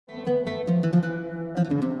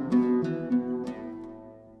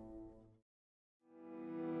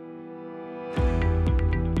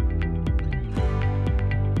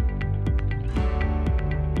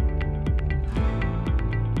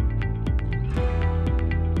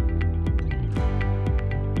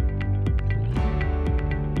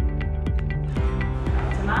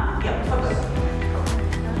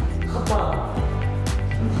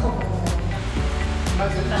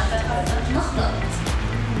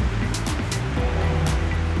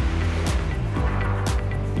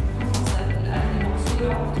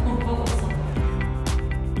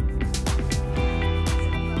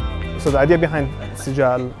So the idea behind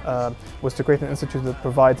Sijal was to create an institute that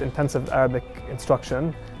provides intensive Arabic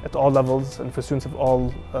instruction at all levels and for students of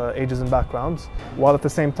all ages and backgrounds, while at the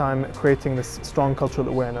same time creating this strong cultural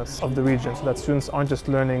awareness of the region, so that students aren't just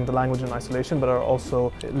learning the language in isolation but are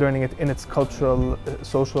also learning it in its cultural,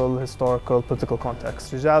 social, historical, political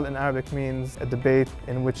context. Sijal in Arabic means a debate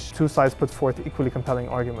in which two sides put forth equally compelling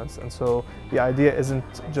arguments, and so the idea isn't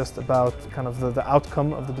just about kind of the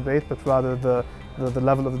outcome of the debate, but rather the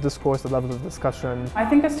level of the discourse, the level of the discussion. I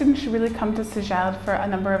think a student should really come to Sijal for a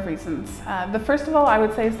number of reasons. The first of all, I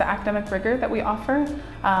would say, is the academic rigor that we offer.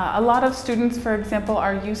 A lot of students, for example,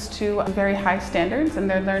 are used to very high standards in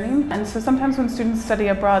their learning, and so sometimes when students study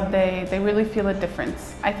abroad, they really feel a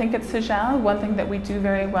difference. I think at Sijal, one thing that we do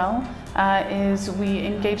very well is we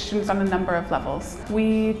engage students on a number of levels.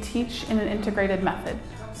 We teach in an integrated method.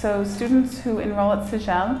 So students who enroll at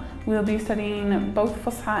Sijal will be studying both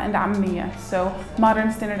Fusha and Ammiya, so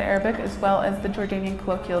modern standard Arabic as well as the Jordanian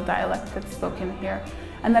colloquial dialect that's spoken here.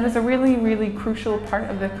 And that is a really, really crucial part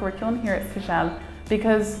of the curriculum here at Sijal,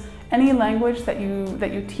 because any language that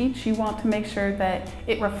you teach, you want to make sure that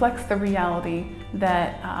it reflects the reality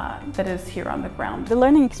that is here on the ground. The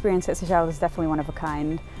learning experience at Sijal is definitely one of a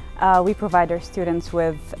kind. We provide our students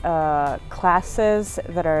with classes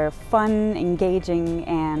that are fun, engaging,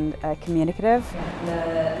 and communicative.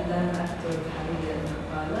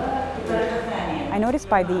 I noticed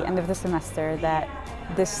by the end of the semester that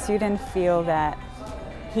the student feels that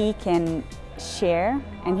he can share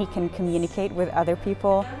and he can communicate with other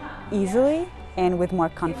people easily and with more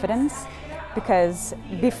confidence, because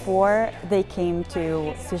before they came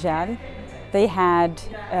to Sijal, they had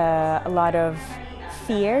a lot of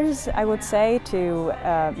fears, I would say, to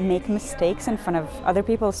make mistakes in front of other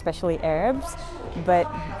people, especially Arabs. But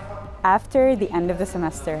after the end of the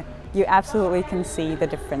semester, you absolutely can see the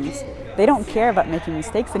difference. They don't care about making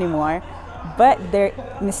mistakes anymore, but their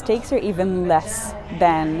mistakes are even less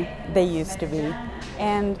than they used to be.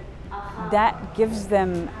 And that gives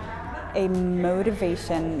them a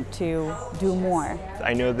motivation to do more.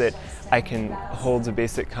 I know that I can hold a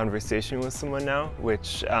basic conversation with someone now,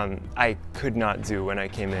 which I could not do when I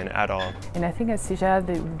came in at all. And I think at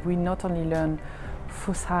Sijal we not only learn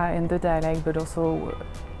Fusha and the dialect, but also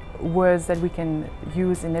words that we can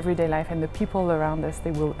use in everyday life, and the people around us,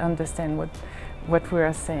 they will understand what we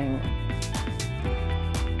are saying.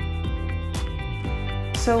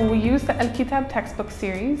 So we use the Al-Kitab textbook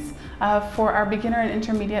series for our beginner and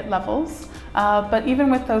intermediate levels, but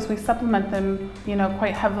even with those we supplement them,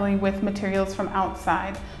 quite heavily with materials from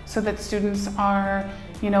outside, so that students are,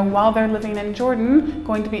 while they're living in Jordan,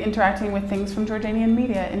 going to be interacting with things from Jordanian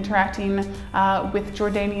media, interacting with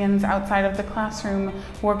Jordanians outside of the classroom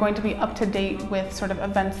who are going to be up to date with sort of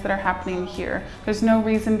events that are happening here. There's no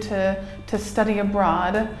reason to study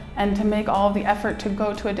abroad and to make all of the effort to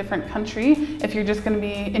go to a different country if you're just going to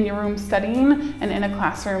be in your room studying and in a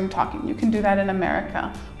classroom talking. You can do that in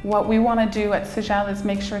America. What we want to do at Sijal is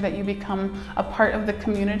make sure that you become a part of the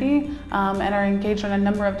community and are engaged on a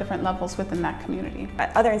number of different levels within that community.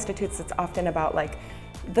 At other institutes, it's often about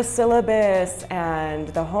the syllabus and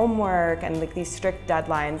the homework and these strict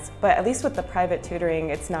deadlines, but at least with the private tutoring,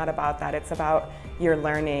 it's not about that. It's about your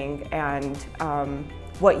learning and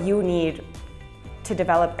what you need to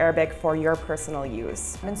develop Arabic for your personal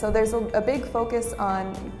use. And so there's a big focus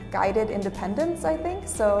on guided independence, I think.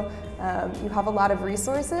 So you have a lot of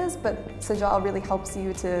resources, but Sijal really helps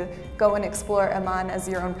you to go and explore Amman as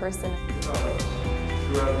your own person.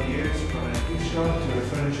 Throughout the years, from an antique shop to a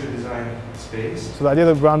furniture design space. So the idea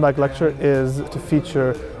of the Brown Bag Lecture is to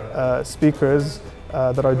feature speakers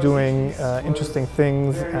that are doing interesting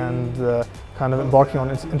things and kind of embarking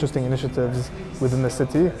on interesting initiatives within the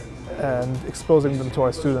city, and exposing them to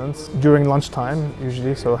our students during lunchtime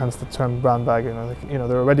usually, so hence the term brown bag.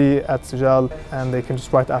 They're already at Sijal and they can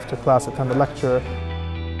just right after class attend the lecture.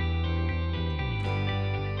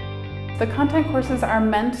 The content courses are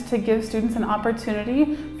meant to give students an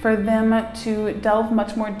opportunity for them to delve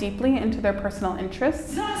much more deeply into their personal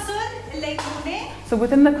interests. So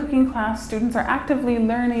within the cooking class, students are actively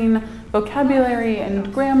learning vocabulary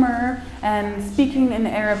and grammar and speaking in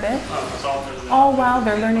Arabic, all while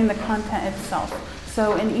they're learning the content itself.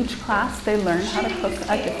 So in each class, they learn how to cook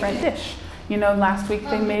a different dish. Last week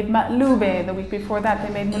they made maqloube, the week before that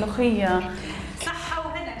they made mulukhiyya.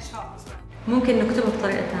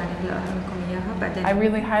 I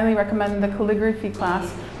really highly recommend the calligraphy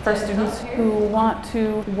class for students who want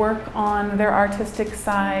to work on their artistic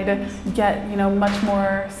side, get much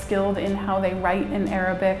more skilled in how they write in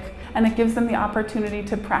Arabic, and it gives them the opportunity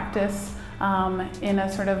to practice in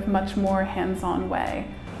a sort of much more hands-on way.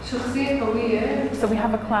 So we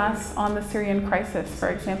have a class on the Syrian crisis, for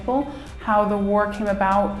example, how the war came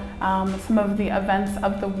about, some of the events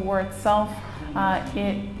of the war itself.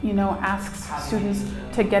 It asks students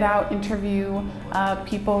to get out, interview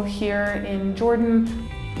people here in Jordan.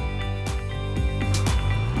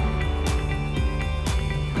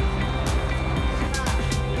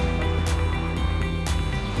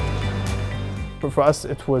 For us,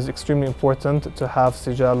 it was extremely important to have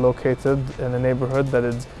Sijal located in a neighborhood that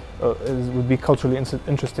would be culturally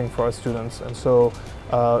interesting for our students. And so,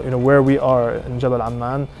 where we are in Jabal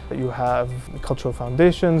Amman, you have cultural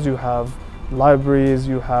foundations, you have libraries,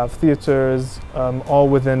 you have theaters, all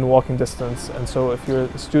within walking distance. And so if you're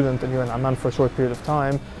a student and you're in Amman for a short period of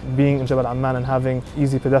time, being in Jabal Amman and having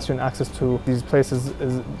easy pedestrian access to these places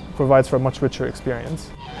provides for a much richer experience.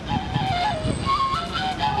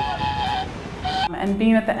 And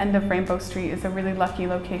being at the end of Rainbow Street is a really lucky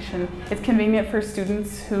location. It's convenient for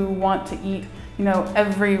students who want to eat.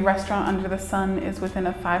 Every restaurant under the sun is within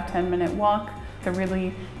a 5-10 minute walk. It's a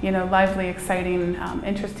really, lively, exciting,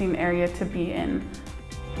 interesting area to be in.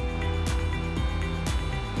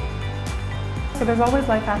 So there's always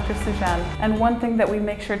life after Sijal. And one thing that we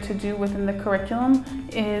make sure to do within the curriculum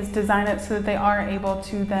is design it so that they are able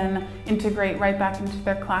to then integrate right back into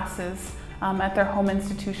their classes at their home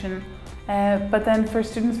institution. But then for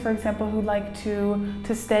students, for example, who like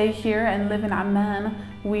to stay here and live in Amman,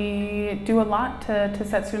 we do a lot to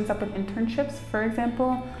set students up with internships, for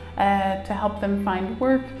example, to help them find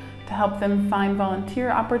work, to help them find volunteer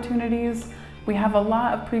opportunities. We have a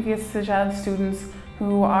lot of previous Sijal students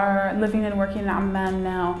who are living and working in Amman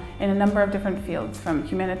now in a number of different fields, from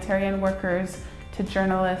humanitarian workers to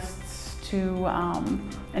journalists to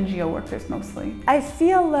NGO workers mostly. I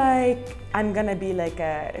feel like I'm gonna be like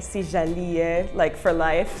a Sijaliye, like for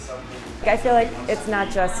life. I feel like it's not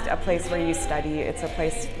just a place where you study, it's a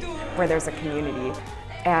place where there's a community.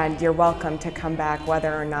 And you're welcome to come back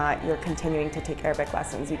whether or not you're continuing to take Arabic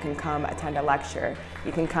lessons. You can come attend a lecture,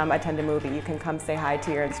 you can come attend a movie, you can come say hi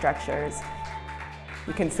to your instructors.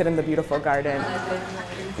 You can sit in the beautiful garden.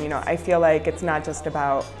 I feel like it's not just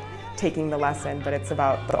about taking the lesson, but it's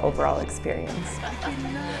about the overall experience.